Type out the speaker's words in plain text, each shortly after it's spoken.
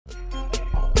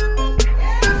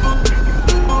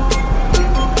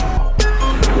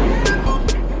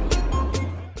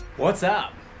What's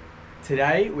up?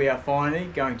 Today we are finally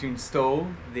going to install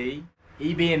the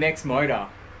EBMX motor.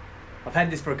 I've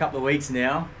had this for a couple of weeks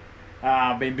now.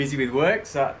 I've been busy with work,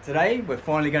 so today we're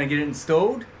finally going to get it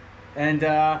installed and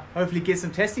hopefully get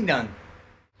some testing done.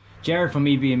 Jared from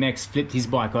EBMX flipped his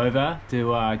bike over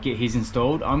to get his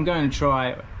installed. I'm going to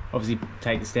try, obviously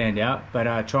take the stand out, but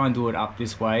try and do it up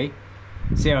this way.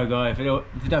 See how I go. If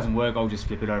it doesn't work, I'll just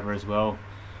flip it over as well.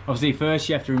 Obviously first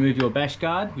you have to remove your bash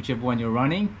guard, whichever one you're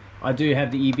running. I do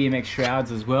have the EBMX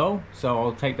shrouds as well, so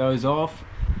I'll take those off,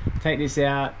 take this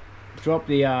out, drop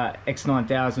the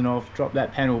X9000 off, drop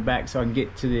that panel back so I can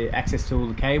get to the access to all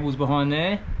the cables behind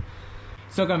there.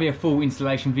 It's not going to be a full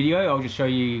installation video, I'll just show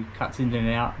you cuts in and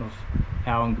out of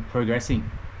how I'm progressing.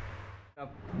 I've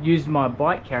used my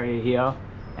bike carrier here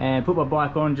and put my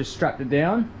bike on, just strapped it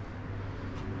down.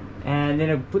 And then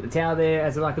I put the tower there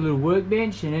as like a little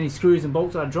workbench, and any screws and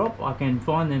bolts I drop, I can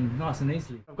find them nice and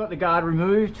easily. I've got the guard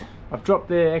removed, I've dropped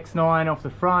the X9 off the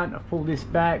front, I've pulled this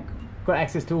back, got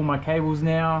access to all my cables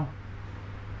now.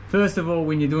 First of all,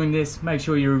 when you're doing this, make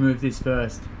sure you remove this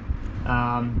first.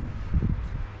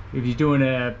 If you're doing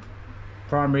a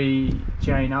primary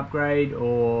chain upgrade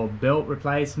or belt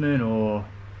replacement or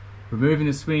removing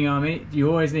the swing arm, you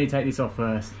always need to take this off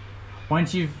first.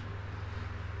 Once you've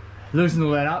loosen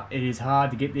all that up, it is hard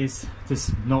to get this to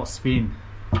not spin.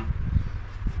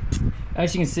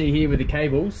 As you can see here with the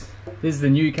cables, this is the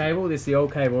new cable, this is the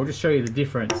old cable. I'll just show you the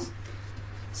difference.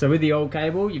 So with the old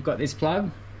cable, you've got this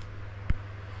plug,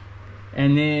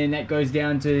 and then that goes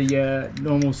down to your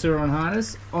normal sur-ron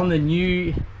harness. On the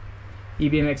new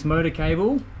EBMX motor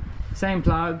cable, same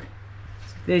plug,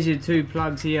 there's your two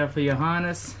plugs here for your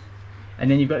harness, and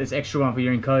then you've got this extra one for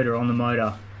your encoder on the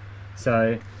motor.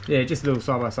 So yeah, just a little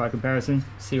side-by-side comparison,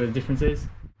 see what the difference is.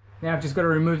 Now I've just got to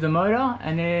remove the motor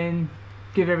and then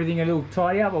give everything a little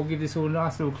tidy up. I'll give this all a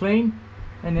nice little clean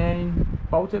and then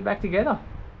bolt it back together.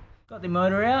 Got the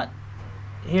motor out.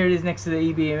 Here it is next to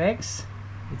the EBMX.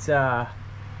 It's I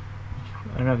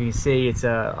don't know if you can see, it's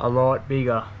a lot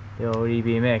bigger, the old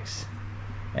EBMX,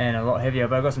 and a lot heavier.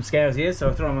 But I've got some scales here, so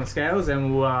I'll throw them on the scales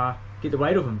and we'll get the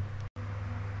weight of them.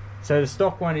 So the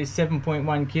stock one is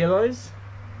 7.1 kilos.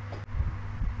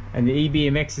 And the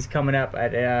EBMX is coming up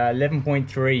at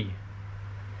 11.3.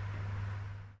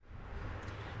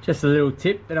 Just a little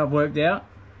tip that I've worked out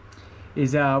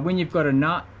is when you've got a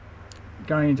nut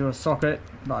going into a socket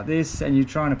like this and you're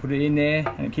trying to put it in there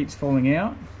and it keeps falling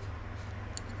out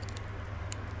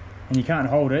and you can't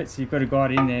hold it, so you've got to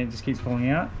guide it in there and it just keeps falling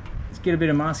out. Let's get a bit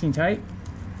of masking tape.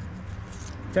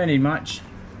 Don't need much.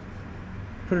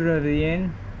 Put it over the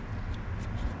end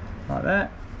like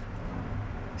that.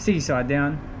 Sticky side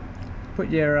down. Put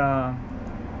your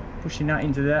push your nut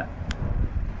into that,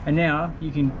 and now you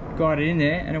can guide it in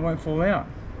there and it won't fall out.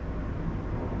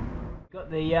 Got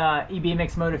the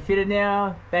EBMX motor fitted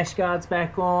now, bash guards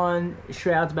back on,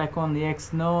 shrouds back on the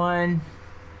X9.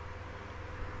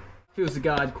 Feels the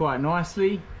guard quite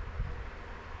nicely.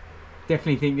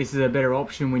 Definitely think this is a better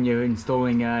option when you're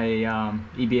installing a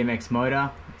EBMX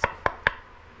motor. It's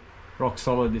rock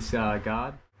solid, this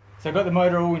guard. So I've got the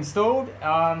motor all installed.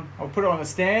 I'll put it on the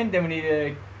stand, then we need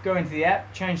to go into the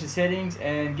app, change the settings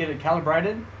and get it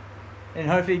calibrated, and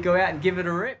hopefully go out and give it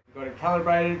a rip. We've got it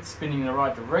calibrated, spinning in the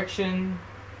right direction.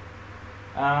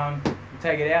 We'll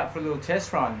take it out for a little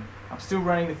test run. I'm still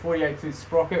running the 48 tooth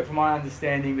sprocket. From my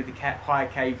understanding, with the high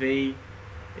KV,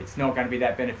 it's not going to be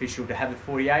that beneficial to have the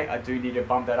 48. I do need to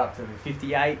bump that up to the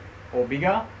 58 or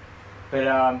bigger.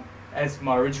 But as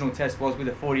my original test was with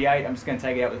the 48, I'm just going to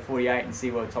take it out with the 48 and see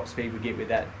what top speed we get with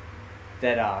that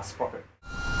sprocket.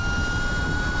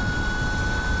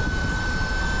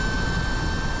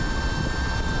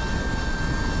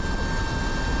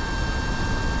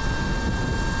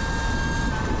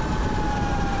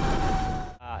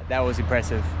 That was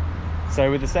impressive.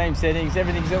 So with the same settings,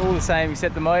 everything's all the same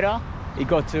except the motor. It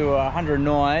got to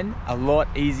 109 a lot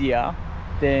easier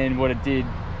than what it did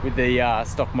with the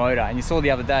stock motor. And you saw the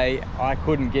other day, I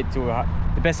couldn't get to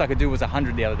the best I could do was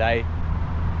 100 the other day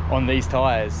on these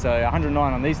tires. So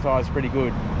 109 on these tires is pretty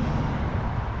good.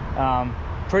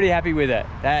 Pretty happy with it.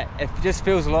 It just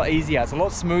feels a lot easier. It's a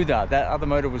lot smoother. That other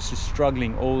motor was just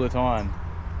struggling all the time.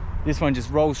 This one just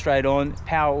rolls straight on,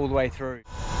 power all the way through.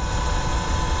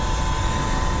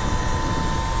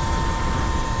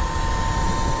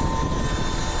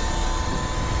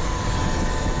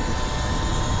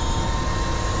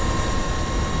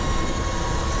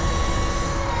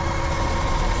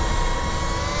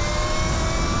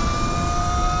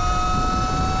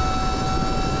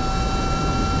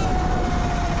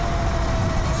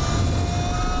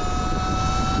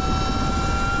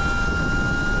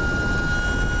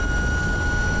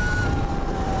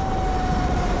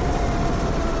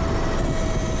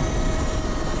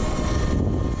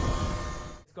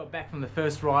 Back from the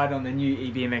first ride on the new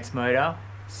EBMX motor,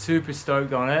 super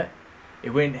stoked on it. It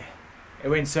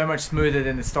went so much smoother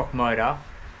than the stock motor.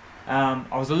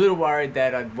 I was a little worried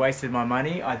that I'd wasted my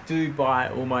money. I do buy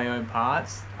all my own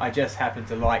parts. I just happen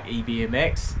to like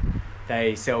EBMX.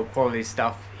 They sell quality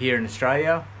stuff here in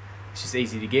Australia. It's just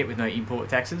easy to get with no import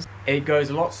taxes. It goes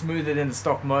a lot smoother than the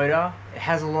stock motor. It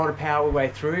has a lot of power all the way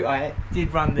through. I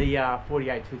did run the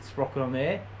 48 tooth sprocket on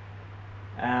there.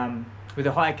 With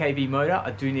a higher kV motor,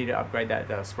 I do need to upgrade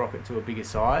that sprocket to a bigger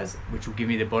size, which will give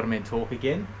me the bottom end torque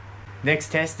again.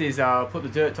 Next test is put the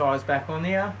dirt tyres back on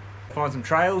there, find some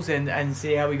trails and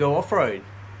see how we go off-road.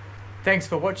 Thanks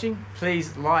for watching.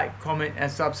 Please like, comment and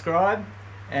subscribe,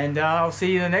 and I'll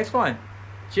see you in the next one.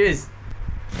 Cheers.